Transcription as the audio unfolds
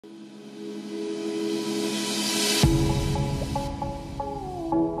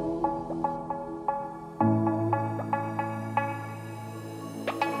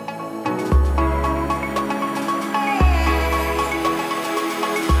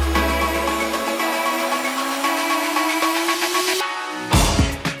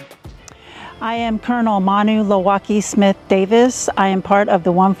I am Colonel Manu Smith Davis. I am part of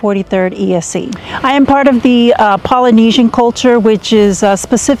the 143rd ESC. I am part of the Polynesian culture, which is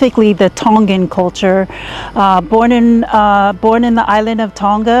specifically the Tongan culture. Born in the island of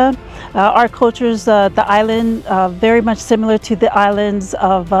Tonga. Our culture is the island very much similar to the islands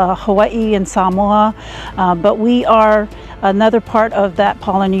of Hawaii and Samoa, but we are another part of that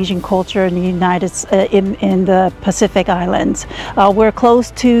Polynesian culture in the in the Pacific Islands. We're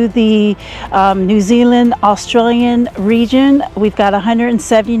close to the New Zealand, Australian region. We've got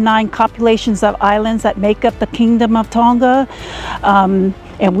 179 populations of islands that make up the Kingdom of Tonga, and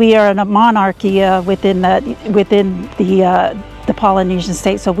we are in a monarchy within the Polynesian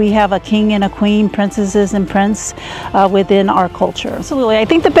state. So we have a king and a queen, princesses and prince within our culture. Absolutely. I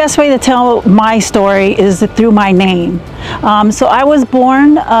think the best way to tell my story is through my name. So I was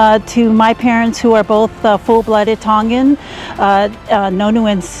born to my parents who are both full-blooded Tongan, Nonu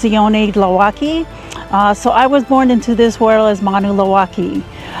and Sione Lawaki. So I was born into this world as Manu Lawaki.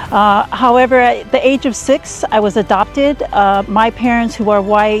 However, at the age of 6, I was adopted. My parents, who are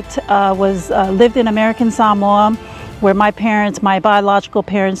white, lived in American Samoa, where my biological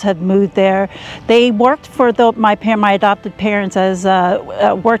parents had moved there. They worked for my adopted parents as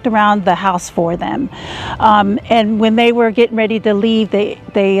worked around the house for them. And when they were getting ready to leave,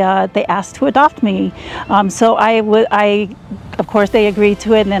 they asked to adopt me. So of course, they agreed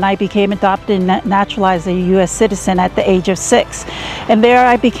to it, and then I became adopted and naturalized a U.S. citizen at the age of 6. And there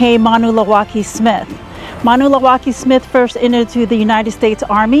I became Manu Lawaki Smith. Manu Lawaki Smith first entered to the United States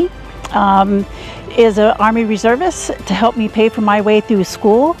Army. Is an Army reservist to help me pay for my way through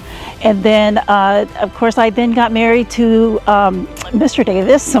school. And then, of course, I then got married to Mr.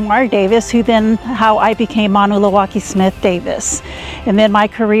 Davis, Samar Davis, how I became Manu Lawaki Smith Davis. And then my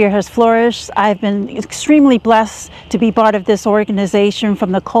career has flourished. I've been extremely blessed to be part of this organization,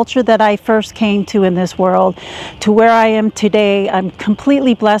 from the culture that I first came to in this world to where I am today. I'm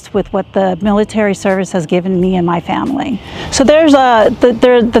completely blessed with what the military service has given me and my family. So there's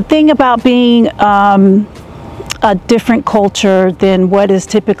the thing about being a different culture than what is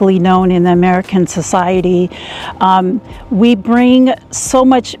typically known in the American society. We bring so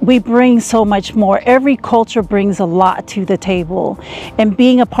much more. Every culture brings a lot to the table, and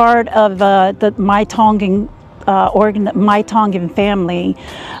being a part of my Tongan family,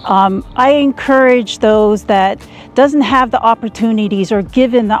 I encourage those that doesn't have the opportunities or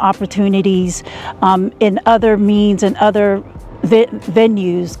given the opportunities in other means and other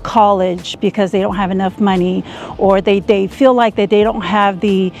venues, college, because they don't have enough money, or they feel like that they don't have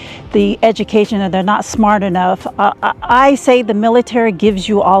the education, or they're not smart enough. I say the military gives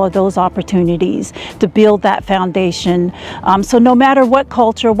you all of those opportunities to build that foundation. So no matter what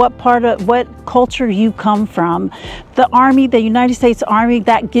culture, what culture you come from, the Army, the United States Army,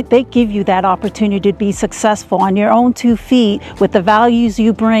 they give you that opportunity to be successful on your own 2 feet with the values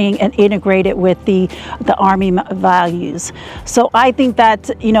you bring and integrate it with the Army values. So I think that,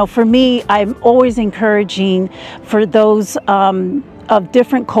 for me, I'm always encouraging for those of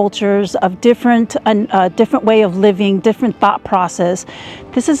different cultures, of different way of living, different thought process.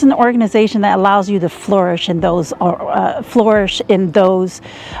 This is an organization that allows you to flourish in those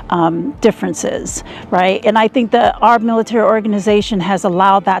differences, right? And I think that our military organization has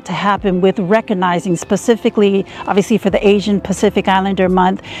allowed that to happen with recognizing, specifically, obviously for the Asian Pacific Islander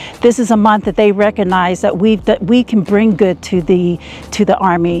Month. This is a month that they recognize that we can bring good to the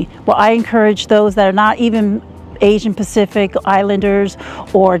Army. Well, I encourage those that are not even Asian Pacific Islanders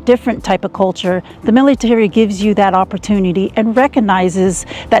or different type of culture. The military gives you that opportunity and recognizes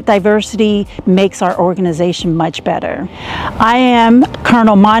that diversity makes our organization much better. I am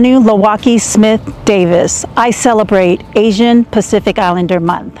Colonel Manu Lawaki Smith Davis. I celebrate Asian Pacific Islander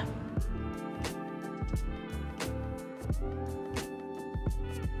Month.